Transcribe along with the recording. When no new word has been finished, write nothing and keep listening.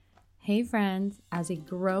Hey friends, as a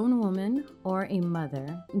grown woman or a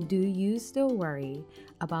mother, do you still worry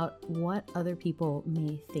about what other people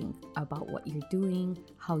may think about what you're doing,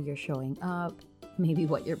 how you're showing up, maybe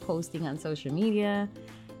what you're posting on social media?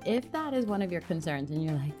 If that is one of your concerns and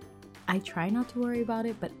you're like, I try not to worry about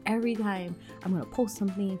it, but every time I'm going to post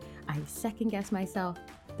something, I second guess myself,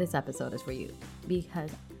 this episode is for you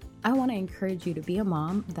because I want to encourage you to be a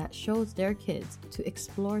mom that shows their kids to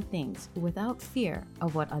explore things without fear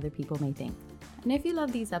of what other people may think. And if you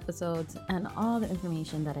love these episodes and all the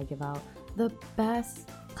information that I give out, the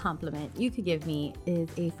best compliment you could give me is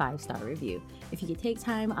a 5-star review. If you could take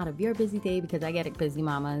time out of your busy day, because I get it, busy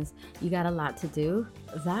mamas, you got a lot to do,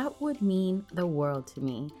 that would mean the world to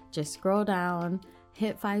me. Just scroll down,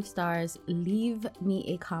 hit 5 stars, leave me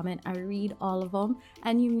a comment. I read all of them,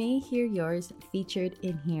 and you may hear yours featured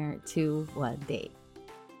in here too one day.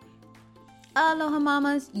 Aloha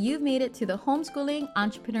mamas, you've made it to the Homeschooling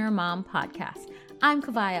Entrepreneur Mom podcast. I'm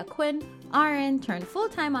Kavaya Quinn, RN turned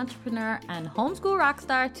full-time entrepreneur and homeschool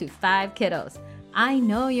rockstar to 5 kiddos. I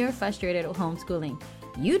know you're frustrated with homeschooling.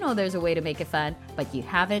 You know there's a way to make it fun, but you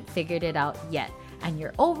haven't figured it out yet, and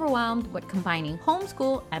you're overwhelmed with combining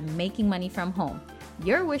homeschool and making money from home.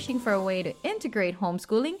 You're wishing for a way to integrate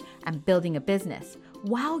homeschooling and building a business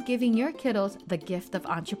while giving your kiddos the gift of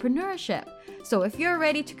entrepreneurship. So if you're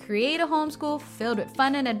ready to create a homeschool filled with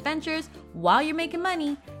fun and adventures while you're making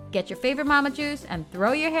money, get your favorite mama juice and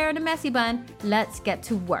throw your hair in a messy bun. Let's get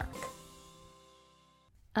to work.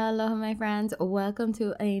 Aloha, my friends. Welcome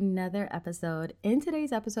to another episode. In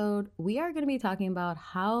today's episode, we are going to be talking about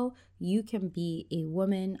how you can be a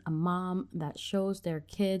woman, a mom that shows their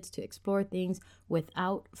kids to explore things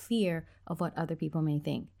without fear of what other people may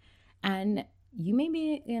think. And you may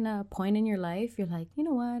be in a point in your life, you're like, you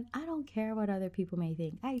know what? I don't care what other people may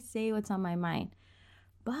think. I say what's on my mind.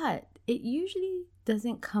 But it usually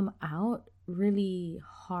doesn't come out really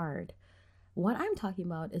hard. What I'm talking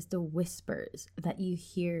about is the whispers that you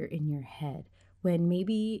hear in your head when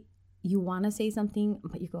maybe you want to say something,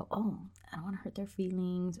 but you go, oh, I don't want to hurt their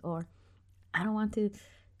feelings, or I don't want to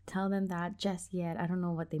tell them that just yet. I don't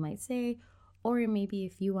know what they might say. Or maybe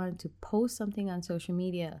if you wanted to post something on social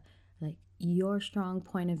media, like your strong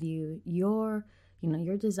point of view, your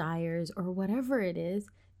desires or whatever it is,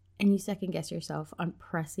 and you second guess yourself on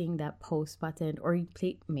pressing that post button, or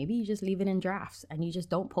maybe you just leave it in drafts and you just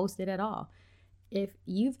don't post it at all. If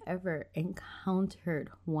you've ever encountered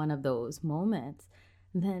one of those moments,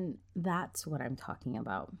 then that's what I'm talking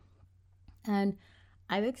about. And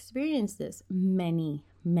I've experienced this many,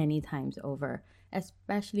 many times over,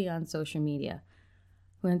 especially on social media.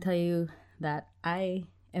 I'm going to tell you that I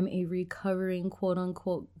am a recovering quote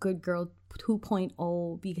unquote good girl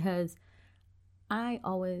 2.0 because I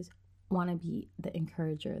always want to be the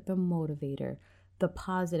encourager, the motivator, the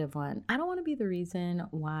positive one. I don't want to be the reason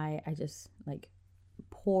why I just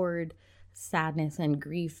poured sadness and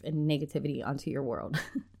grief and negativity onto your world.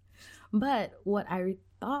 But what I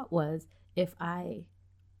thought was, if I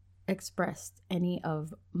expressed any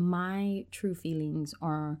of my true feelings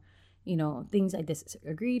or, things I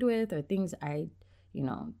disagreed with or things I,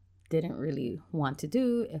 didn't really want to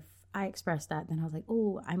do, if I expressed that, then I was like,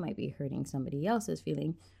 oh, I might be hurting somebody else's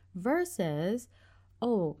feeling, versus,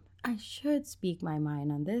 oh, I should speak my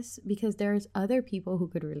mind on this because there's other people who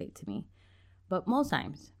could relate to me. But most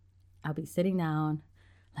times I'll be sitting down,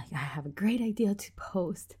 I have a great idea to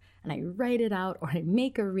post, and I write it out, or I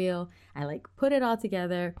make a reel, I put it all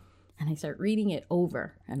together, and I start reading it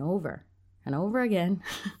over and over and over again.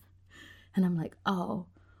 And I'm like, oh,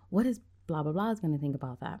 what is blah, blah, blah is going to think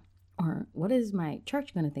about that? Or what is my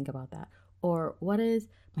church going to think about that? Or what is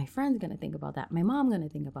my friends going to think about that? My mom going to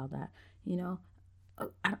think about that?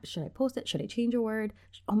 Should I post it? Should I change a word?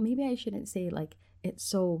 Oh, maybe I shouldn't say it's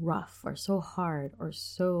so rough or so hard or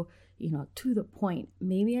so, to the point.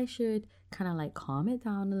 Maybe I should kind of calm it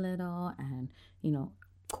down a little and,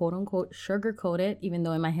 quote unquote, sugarcoat it, even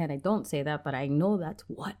though in my head I don't say that, but I know that's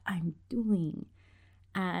what I'm doing.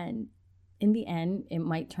 And in the end, it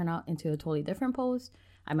might turn out into a totally different post.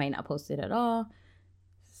 I might not post it at all.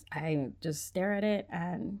 I just stare at it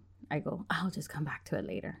and I go, I'll just come back to it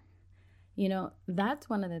later. That's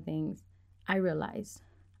one of the things I realized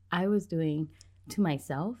I was doing to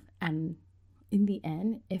myself. And in the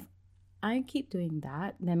end, if I keep doing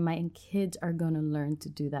that, then my kids are going to learn to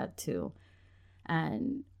do that too.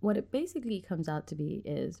 And what it basically comes out to be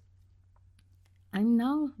is I'm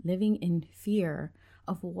now living in fear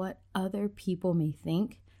of what other people may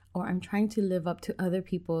think, or I'm trying to live up to other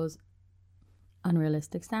people's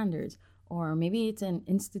unrealistic standards, or maybe it's an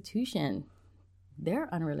institution, their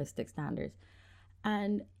unrealistic standards.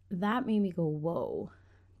 And that made me go, whoa,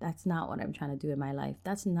 That's not what I'm trying to do in my life.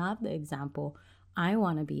 That's not the example I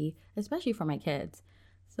want to be, especially for my kids.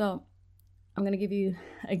 So I'm going to give you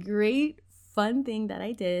a great fun thing that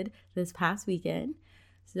I did this past weekend.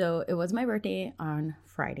 So it was my birthday on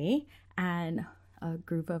Friday, and a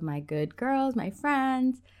group of my good girls, my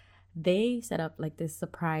friends, they set up like this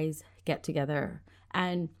surprise get together.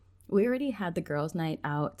 And we already had the girls' night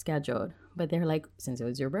out scheduled, but they're like, since it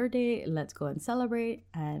was your birthday, let's go and celebrate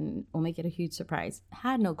and we'll make it a huge surprise.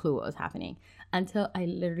 Had no clue what was happening until I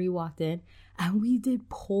literally walked in and we did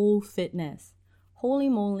pole fitness. Holy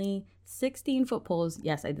moly, 16-foot poles.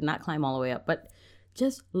 Yes, I did not climb all the way up, but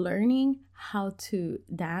just learning how to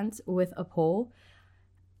dance with a pole,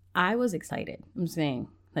 I was excited. I'm saying,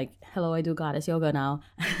 like, hello, I do goddess yoga now.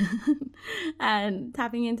 And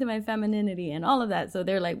tapping into my femininity and all of that. So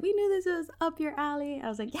they're like, we knew this was up your alley. I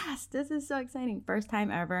was like, yes, this is so exciting. First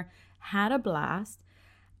time ever. Had a blast.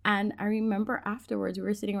 And I remember afterwards, we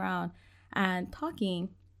were sitting around and talking.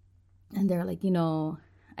 And they're like,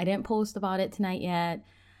 I didn't post about it tonight yet.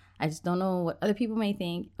 I just don't know what other people may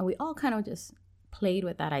think. And we all kind of just played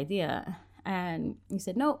with that idea. And he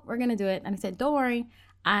said, no, we're going to do it. And I said, don't worry.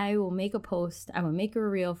 I will make a post. I will make a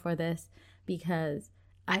reel for this because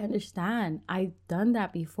I understand. I've done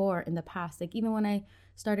that before in the past. Like even when I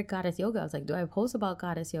started Goddess Yoga, I was like, do I post about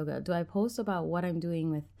Goddess Yoga? Do I post about what I'm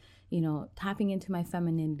doing with, tapping into my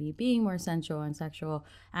femininity, being more sensual and sexual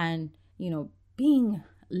and, being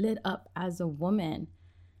lit up as a woman?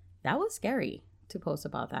 That was scary to post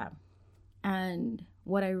about that. And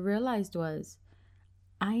what I realized was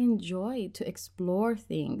I enjoy to explore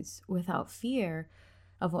things without fear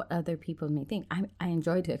of what other people may think. I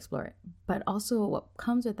enjoy to explore it. But also what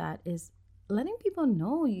comes with that is letting people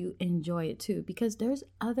know you enjoy it too, because there's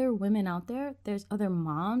other women out there, there's other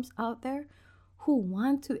moms out there who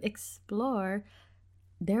want to explore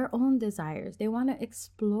their own desires. They want to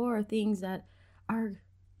explore things that are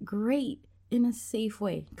great in a safe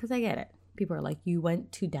way. Because I get it. People are like, you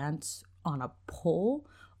went to dance on a pole?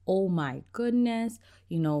 Oh my goodness.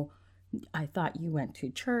 I thought you went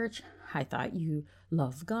to church. I thought you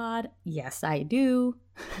love God. Yes, I do.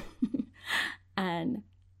 And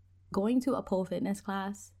going to a pole fitness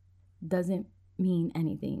class doesn't mean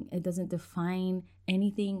anything. It doesn't define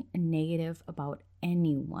anything negative about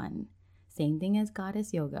anyone. Same thing as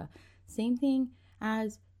Goddess Yoga. Same thing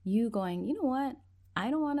as you going, you know what? I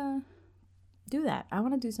don't want to do that. I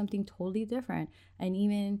want to do something totally different. And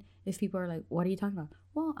even if people are like, what are you talking about?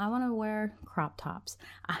 Well, I want to wear crop tops.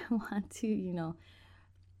 I want to,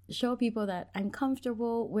 show people that I'm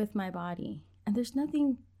comfortable with my body. And there's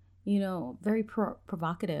nothing, very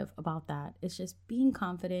provocative about that. It's just being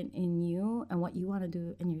confident in you and what you want to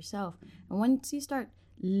do in yourself. And once you start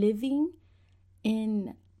living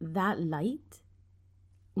in that light,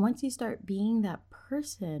 once you start being that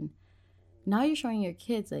person, now you're showing your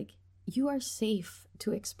kids like you are safe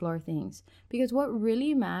to explore things. Because what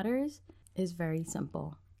really matters is very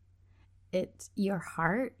simple. It's your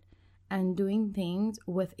heart and doing things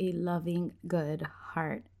with a loving, good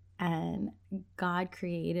heart. And God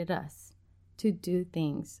created us to do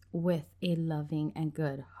things with a loving and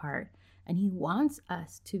good heart. And He wants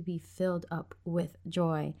us to be filled up with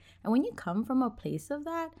joy. And when you come from a place of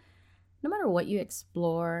that, no matter what you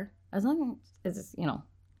explore, as long as it's,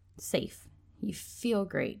 safe, you feel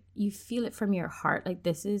great, you feel it from your heart, like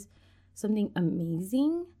this is something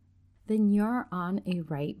amazing, then you're on a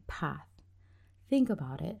right path. Think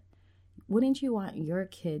about it. Wouldn't you want your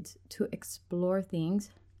kids to explore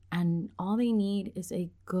things and all they need is a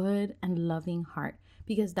good and loving heart?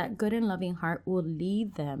 Because that good and loving heart will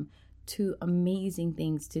lead them to amazing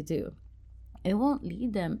things to do. It won't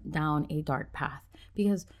lead them down a dark path,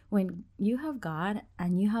 because when you have God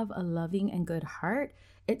and you have a loving and good heart,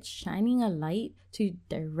 it's shining a light to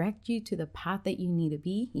direct you to the path that you need to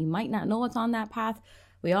be. You might not know what's on that path.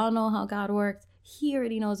 We all know how God works. He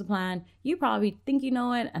already knows the plan. You probably think you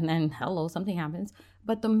know it, and then something happens.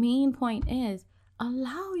 But the main point is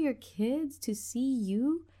allow your kids to see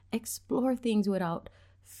you explore things without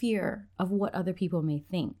fear of what other people may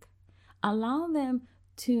think. Allow them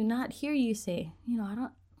to not hear you say,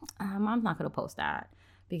 I'm not going to post that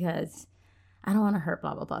because I don't want to hurt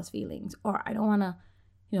blah, blah, blah's feelings, or I don't want to,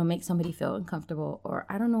 make somebody feel uncomfortable, or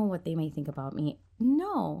I don't know what they may think about me.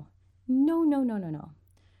 No.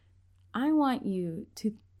 I want you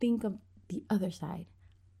to think of the other side.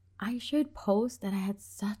 I should post that I had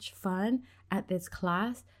such fun at this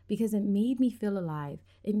class because it made me feel alive.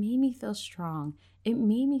 It made me feel strong. It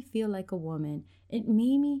made me feel like a woman. It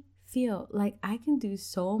made me feel like I can do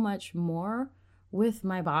so much more with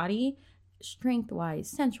my body, strength-wise,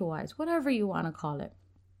 sensual-wise, whatever you want to call it.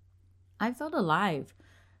 I felt alive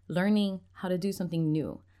learning how to do something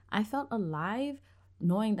new. I felt alive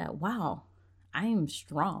knowing that, wow, I am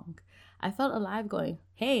strong. I felt alive going,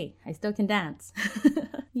 hey, I still can dance.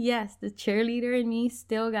 Yes, the cheerleader in me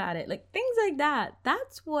still got it. Like things like that.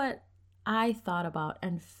 That's what I thought about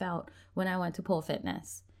and felt when I went to pole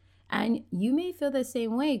fitness. And you may feel the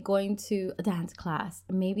same way going to a dance class.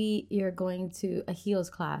 Maybe you're going to a heels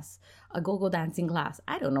class, a go-go dancing class.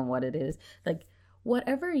 I don't know what it is. Like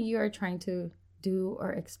whatever you're trying to do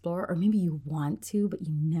or explore, or maybe you want to, but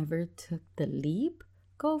you never took the leap,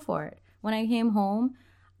 go for it. When I came home,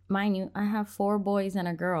 mind you, I have 4 boys and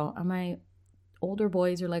a girl. And my older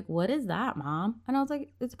boys are like, what is that, Mom? And I was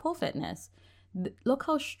like, it's pole fitness. Look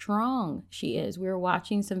how strong she is. We were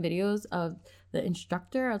watching some videos of the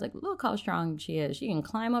instructor. I was like, look how strong she is. She can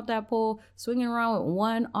climb up that pole, swinging around with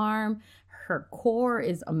one arm. Her core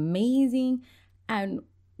is amazing. And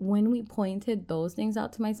when we pointed those things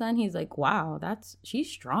out to my son, he's like, wow, she's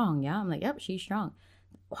strong. Yeah. I'm like, yep, she's strong.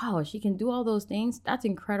 Wow, she can do all those things. That's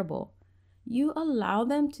incredible. You allow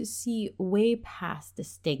them to see way past the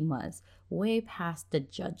stigmas, way past the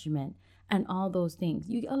judgment and all those things.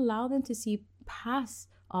 You allow them to see past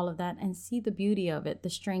all of that and see the beauty of it, the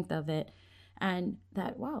strength of it. And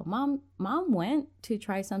that, wow, mom went to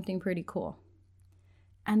try something pretty cool.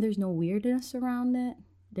 And there's no weirdness around it.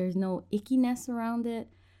 There's no ickiness around it.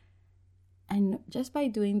 And just by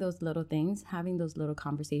doing those little things, having those little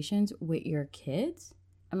conversations with your kids,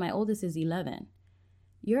 and my oldest is 11,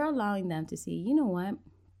 you're allowing them to see, you know what?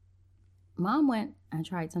 Mom went and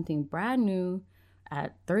tried something brand new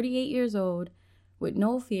at 38 years old with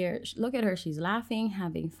no fear. Look at her. She's laughing,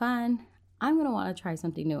 having fun. I'm going to want to try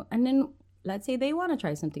something new. And then let's say they want to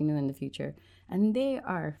try something new in the future and they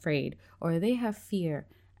are afraid or they have fear.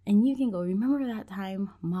 And you can go, remember that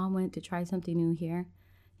time Mom went to try something new here?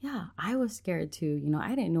 Yeah, I was scared too.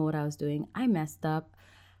 I didn't know what I was doing. I messed up.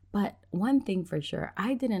 But one thing for sure,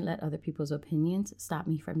 I didn't let other people's opinions stop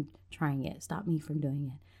me from trying it, stop me from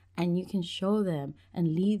doing it. And you can show them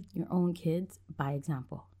and lead your own kids by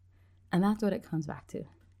example. And that's what it comes back to.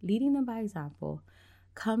 Leading them by example,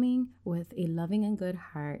 coming with a loving and good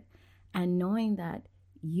heart, and knowing that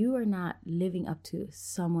you are not living up to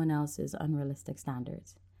someone else's unrealistic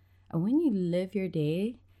standards. And when you live your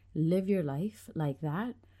day, live your life like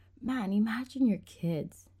that, man, imagine your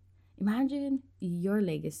kids. Imagine your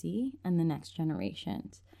legacy and the next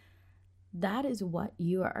generations. That is what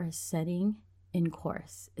you are setting in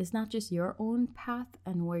course. It's not just your own path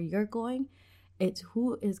and where you're going. It's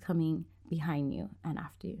who is coming behind you and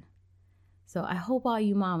after you. So I hope all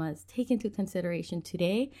you mamas take into consideration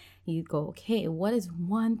today. You go, okay, what is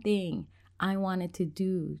one thing I wanted to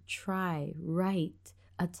do, try, write,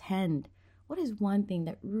 attend? What is one thing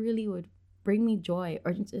that really would bring me joy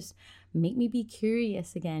or just make me be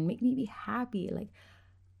curious again, make me be happy? Like,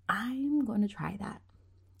 I'm going to try that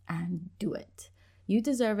and do it. You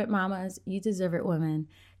deserve it, mamas. You deserve it, women.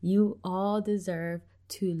 You all deserve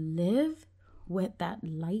to live with that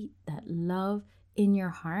light, that love in your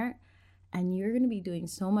heart. And you're going to be doing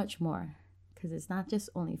so much more because it's not just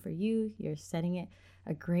only for you. You're setting it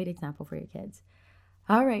a great example for your kids.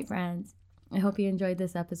 All right, friends. I hope you enjoyed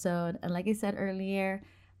this episode. And like I said earlier,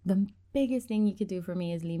 the biggest thing you could do for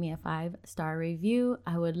me is leave me a 5-star review.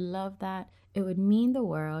 I would love that. It would mean the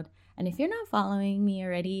world. And if you're not following me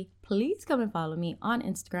already, please come and follow me on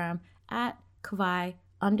Instagram at Kavai_Aquin.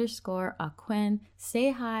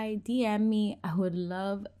 Say hi, DM me. I would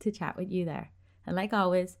love to chat with you there. And like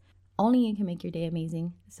always, only you can make your day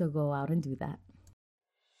amazing. So go out and do that.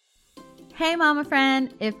 Hey, mama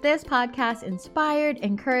friend, if this podcast inspired,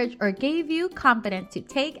 encouraged, or gave you confidence to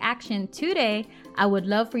take action today, I would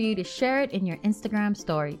love for you to share it in your Instagram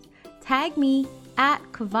stories. Tag me at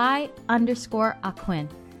Kavai_Aquin.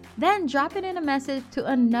 Then drop it in a message to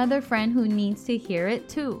another friend who needs to hear it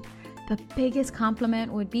too. The biggest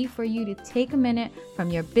compliment would be for you to take a minute from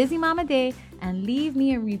your busy mama day and leave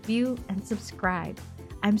me a review and subscribe.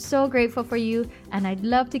 I'm so grateful for you, and I'd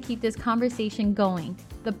love to keep this conversation going.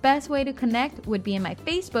 The best way to connect would be in my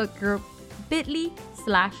Facebook group, bit.ly/HEM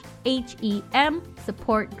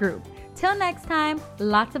support group. Till next time,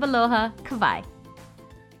 lots of aloha, Kavai.